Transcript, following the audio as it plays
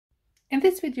In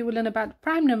this video we'll learn about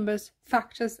prime numbers,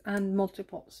 factors and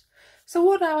multiples. So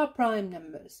what are prime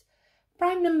numbers?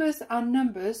 Prime numbers are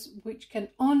numbers which can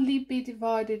only be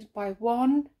divided by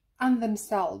 1 and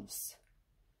themselves.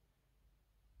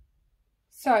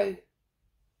 So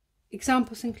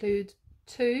examples include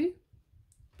 2,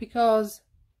 because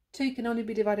 2 can only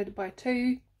be divided by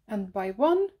 2 and by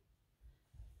 1,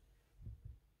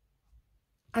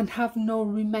 and have no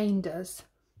remainders.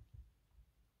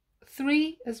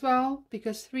 3 as well,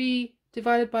 because 3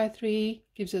 divided by 3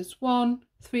 gives us 1,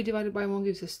 3 divided by 1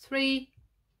 gives us 3.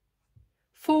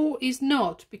 4 is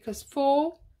not, because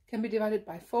 4 can be divided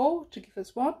by 4 to give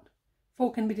us 1,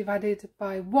 4 can be divided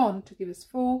by 1 to give us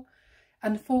 4,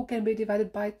 and 4 can be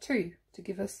divided by 2 to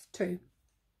give us 2.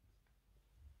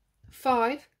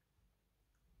 5,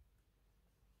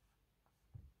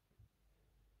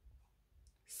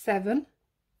 7.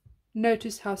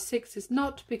 Notice how 6 is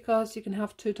not, because you can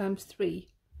have 2 times 3.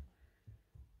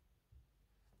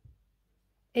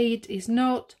 8 is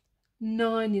not,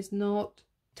 9 is not,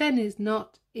 10 is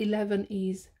not, 11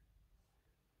 is.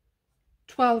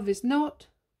 12 is not,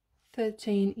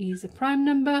 13 is a prime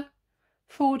number,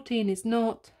 14 is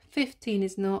not, 15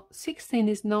 is not, 16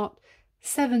 is not,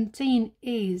 17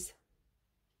 is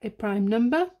a prime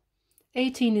number,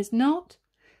 18 is not,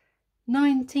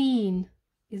 19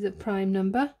 is a prime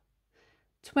number,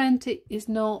 20 is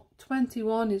not,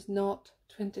 21 is not,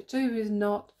 22 is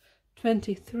not,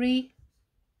 23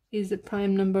 is a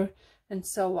prime number, and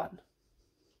so on.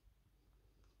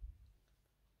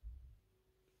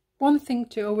 One thing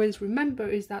to always remember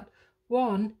is that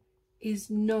 1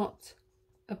 is not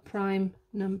a prime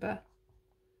number.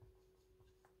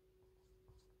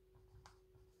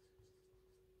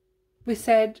 We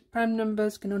said prime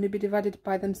numbers can only be divided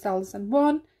by themselves and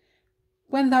 1.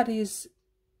 When that is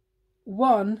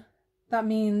 1, that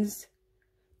means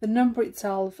the number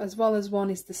itself as well as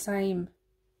 1 is the same.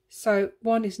 So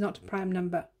 1 is not a prime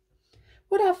number.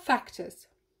 What are factors?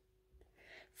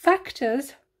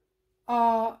 Factors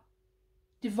are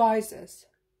divisors.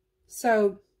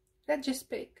 So let's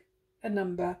just pick a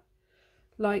number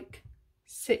like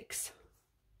 6.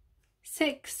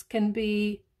 6 can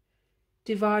be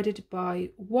divided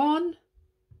by 1,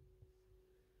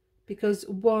 because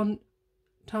 1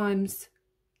 times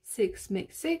 6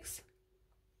 makes 6.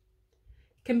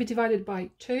 Can be divided by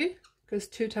 2, because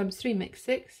 2 times 3 makes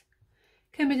 6.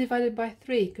 Can be divided by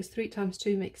 3, because 3 times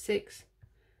 2 makes 6.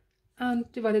 And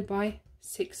divided by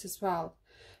 6 as well.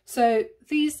 So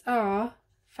these are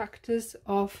factors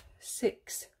of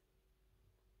 6.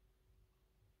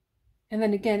 And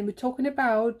then again, we're talking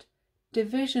about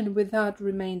division without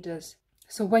remainders.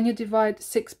 So when you divide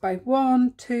 6 by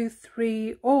 1, 2,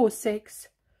 3 or 6,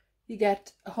 you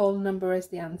get a whole number as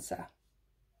the answer.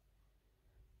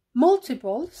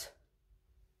 Multiples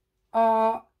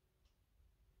are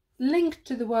linked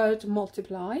to the word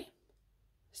multiply.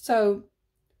 So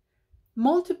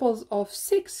multiples of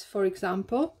 6, for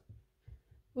example,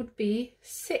 would be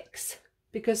 6,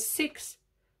 because 6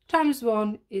 times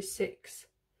 1 is 6.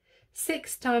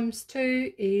 6 times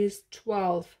 2 is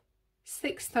 12.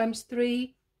 6 times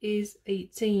 3 is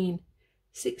 18.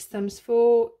 6 times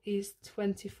 4 is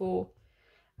 24,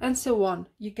 and so on.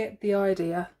 You get the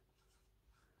idea.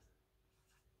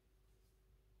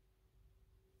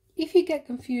 If you get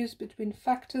confused between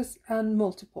factors and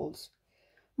multiples,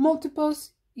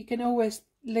 you can always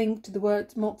link to the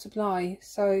word multiply.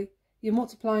 So you're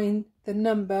multiplying the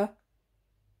number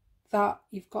that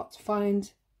you've got to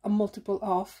find a multiple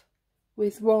of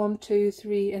with 1, 2,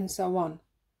 3 and so on.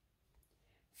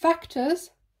 Factors,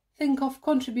 think of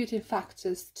contributing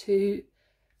factors to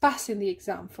passing the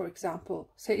exam, for example.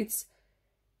 So it's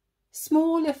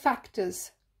smaller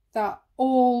factors that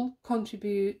all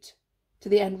contribute to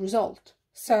the end result.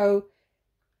 So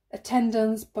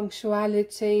attendance,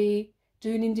 punctuality,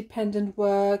 doing independent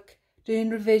work,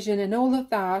 doing revision and all of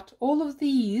that, all of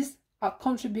these are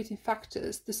contributing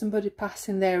factors to somebody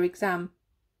passing their exam.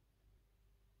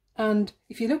 And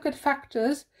if you look at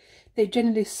factors, they're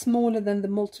generally smaller than the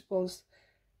multiples,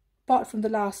 apart from the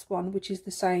last one, which is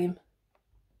the same.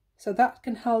 So that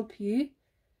can help you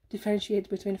differentiate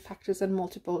between factors and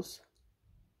multiples.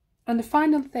 And the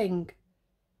final thing,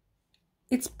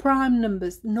 it's prime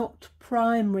numbers, not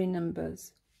primary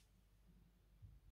numbers.